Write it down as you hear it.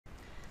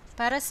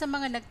Para sa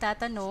mga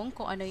nagtatanong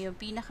kung ano yung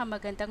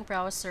pinakamagandang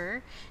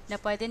browser na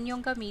pwede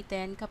nyong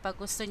gamitin kapag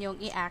gusto nyong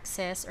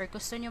i-access or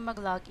gusto nyong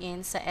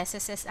mag-login sa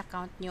SSS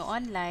account nyo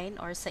online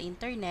or sa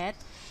internet,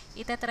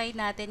 itatry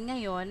natin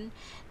ngayon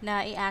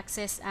na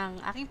i-access ang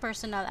aking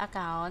personal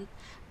account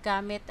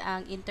gamit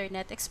ang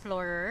Internet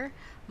Explorer,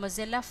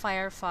 Mozilla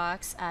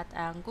Firefox at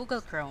ang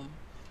Google Chrome.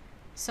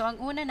 So, ang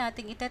una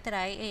nating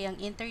itatry ay ang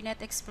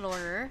Internet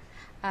Explorer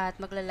at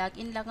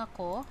magla-login lang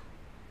ako.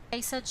 I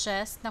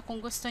suggest na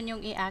kung gusto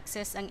nyong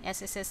i-access ang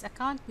SSS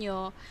account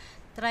nyo,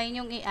 try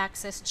nyong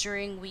i-access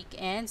during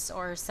weekends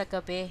or sa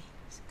gabi,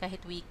 kahit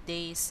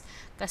weekdays,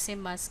 kasi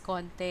mas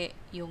konti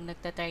yung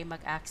nagtatry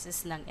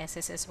mag-access ng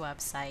SSS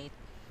website.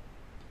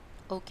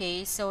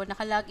 Okay, so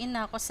nakalagin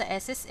na ako sa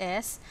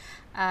SSS.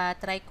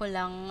 Try ko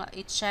lang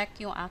i-check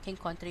yung aking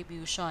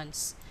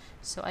contributions.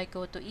 So I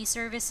go to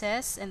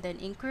e-services and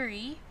then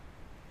inquiry.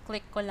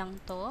 Click ko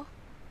lang to.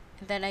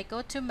 And then I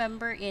go to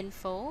member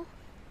info.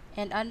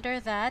 And under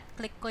that,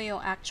 click ko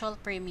yung actual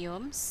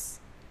premiums.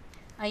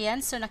 Ayan,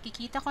 so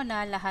nakikita ko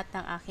na lahat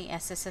ng aking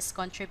SSS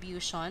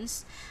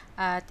contributions.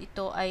 At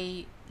ito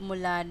ay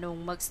mula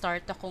nung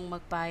mag-start akong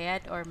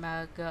magbayad or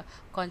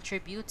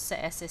mag-contribute sa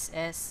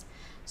SSS.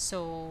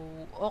 So,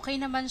 okay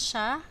naman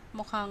siya.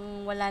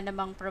 Mukhang wala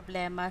namang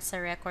problema sa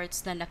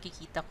records na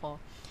nakikita ko.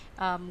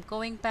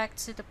 Going back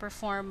to the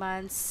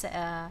performance,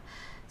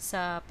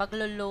 sa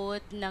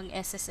paglo-load ng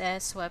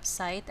SSS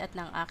website at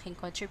ng aking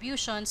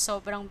contribution,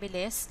 sobrang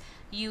bilis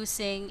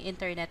using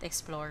Internet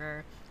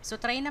Explorer. So,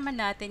 try naman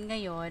natin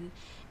ngayon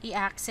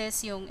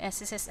i-access yung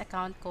SSS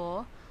account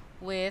ko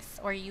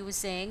with or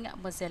using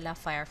Mozilla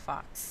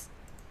Firefox.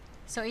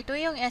 So, ito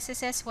yung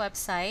SSS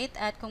website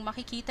at kung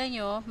makikita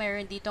nyo,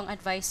 mayroon ditong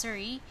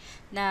advisory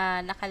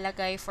na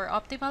nakalagay for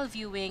optimal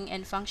viewing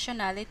and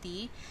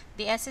functionality.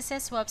 The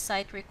SSS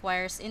website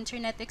requires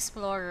Internet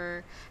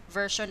Explorer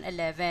version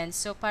 11.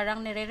 So,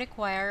 parang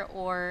nire-require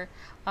or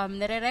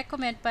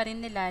nire-recommend pa rin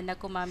nila na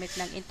gumamit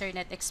ng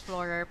Internet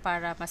Explorer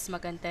para mas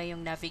maganda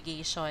yung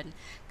navigation.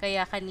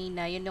 Kaya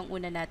kanina, yun yung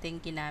una nating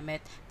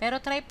ginamit.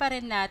 Pero try pa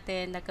rin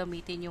natin na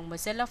gamitin yung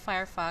Mozilla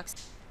Firefox.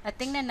 At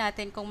tingnan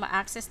natin kung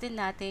ma-access din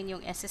natin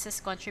yung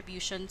SSS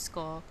contributions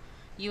ko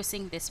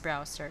using this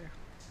browser.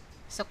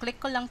 So,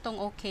 click ko lang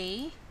tong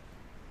OK.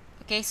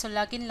 Okay, so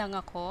login lang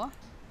ako.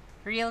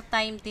 Real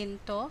time din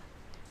to.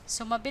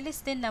 So,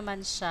 mabilis din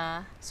naman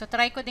siya. So,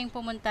 try ko din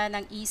pumunta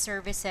ng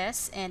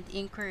e-services and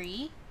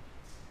inquiry.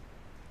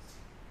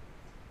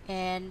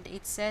 And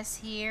it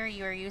says here,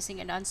 you're using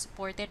an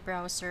unsupported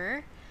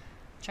browser.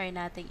 Try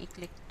natin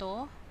i-click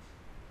to.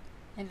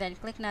 And then,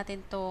 click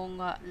natin tong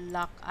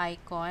lock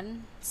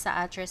icon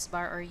sa address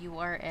bar or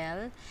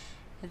URL.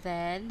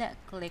 Then,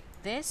 click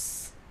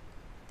this.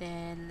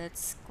 Then,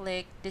 let's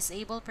click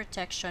Disable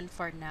Protection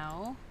for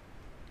now.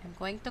 I'm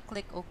going to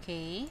click OK.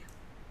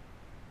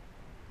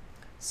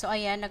 So,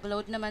 ayan,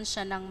 nag-load naman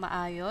siya ng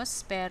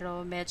maayos,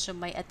 pero medyo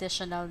may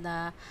additional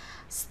na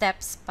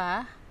steps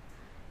pa.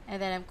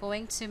 And then, I'm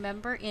going to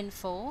Member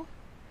Info,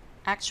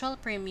 Actual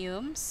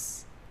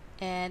Premiums,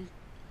 and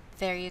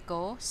there you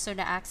go. So,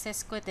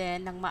 na-access ko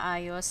din ng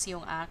maayos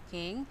yung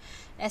aking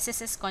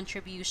SSS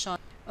contribution.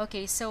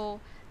 Okay, so,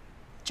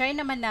 try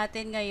naman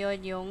natin ngayon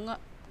yung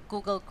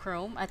Google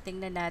Chrome at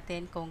tingnan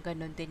natin kung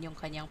ganun din yung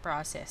kanyang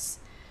process.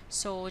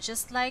 So,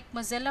 just like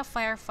Mozilla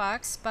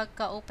Firefox,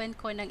 pagka-open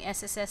ko ng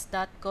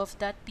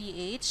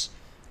sss.gov.ph,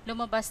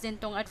 lumabas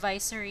din tong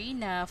advisory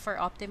na for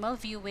optimal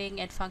viewing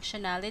and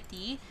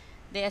functionality,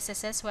 the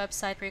SSS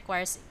website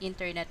requires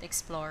Internet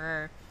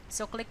Explorer.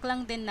 So, click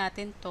lang din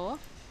natin to.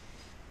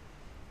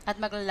 At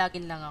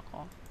maglalagin lang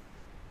ako.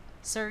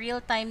 So,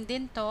 real-time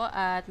din to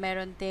at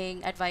meron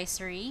ding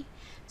advisory.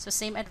 So,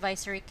 same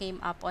advisory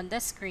came up on the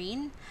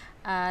screen.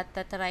 At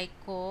tatry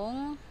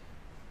kong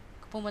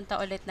pumunta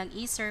ulit ng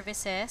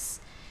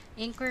e-services,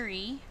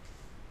 inquiry,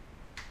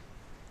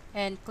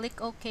 and click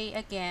OK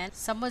again.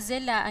 Sa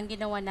Mozilla, ang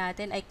ginawa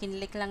natin ay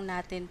kinlik lang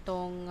natin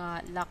tong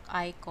lock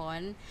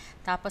icon.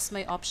 Tapos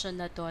may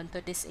option na doon to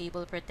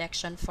disable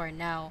protection for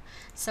now.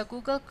 Sa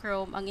Google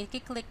Chrome, ang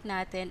i-click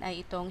natin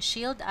ay itong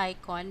shield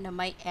icon na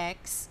may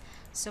X.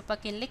 So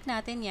pag kinlik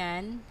natin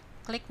yan,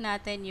 click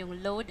natin yung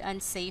load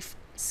unsafe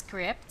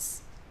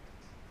scripts.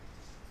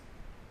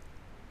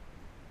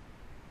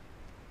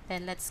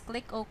 Then let's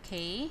click OK.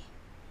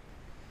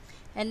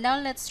 And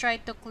now, let's try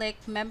to click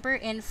Member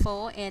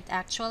Info and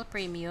Actual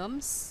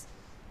Premiums.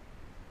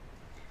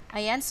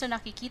 Ayan, so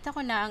nakikita ko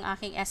na ang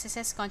aking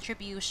SSS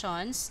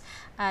contributions.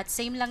 At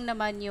same lang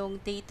naman yung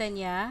data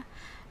niya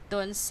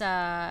doon sa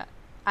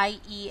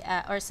IE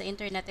or sa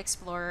Internet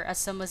Explorer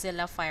as sa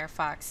Mozilla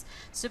Firefox.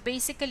 So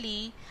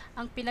basically,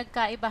 ang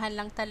pinagkaibahan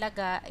lang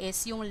talaga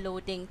is yung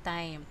loading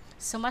time.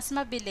 So, mas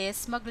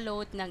mabilis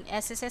mag-load ng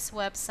SSS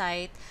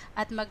website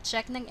at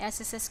mag-check ng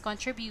SSS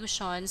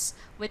contributions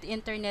with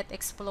Internet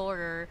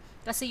Explorer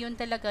kasi yun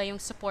talaga yung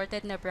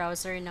supported na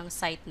browser ng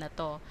site na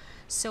to.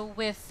 So,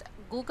 with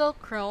Google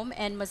Chrome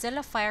and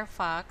Mozilla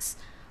Firefox,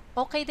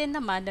 okay din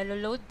naman,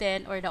 nalo-load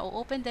din or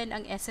na-open din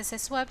ang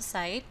SSS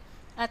website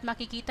At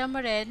makikita mo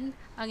rin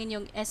ang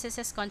inyong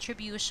SSS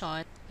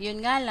contribution.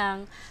 Yun nga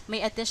lang,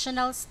 may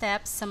additional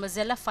steps sa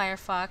Mozilla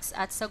Firefox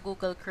at sa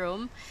Google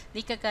Chrome.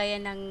 Di kagaya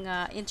ng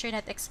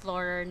Internet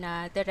Explorer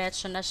na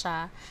diretso na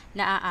siya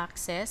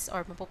na-access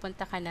or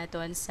mapupunta ka na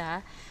doon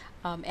sa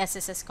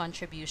SSS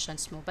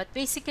contributions mo. But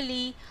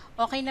basically,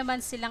 okay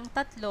naman silang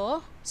tatlo.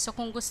 So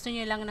kung gusto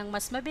nyo lang ng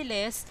mas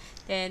mabilis,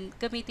 then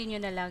gamitin nyo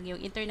na lang yung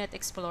Internet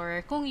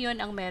Explorer kung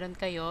yun ang meron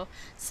kayo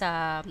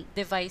sa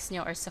device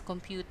nyo or sa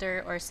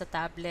computer or sa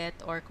tablet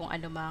or kung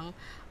anumang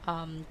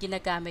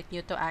ginagamit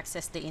nyo to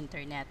access the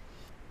internet.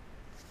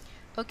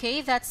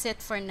 Okay, that's it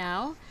for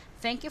now.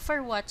 Thank you for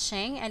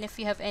watching, and if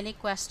you have any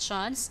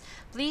questions,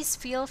 please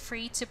feel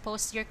free to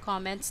post your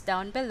comments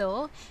down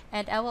below,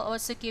 and I will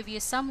also give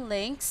you some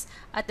links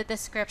at the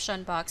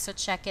description box, so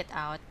check it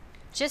out.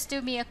 Just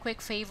do me a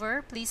quick favor,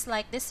 please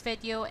like this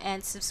video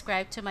and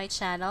subscribe to my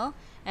channel,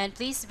 and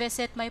please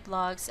visit my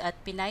blogs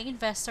at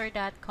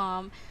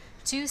pinayinvestor.com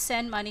to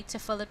send money to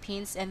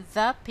Philippines and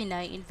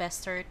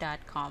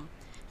thepinayinvestor.com.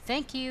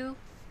 Thank you!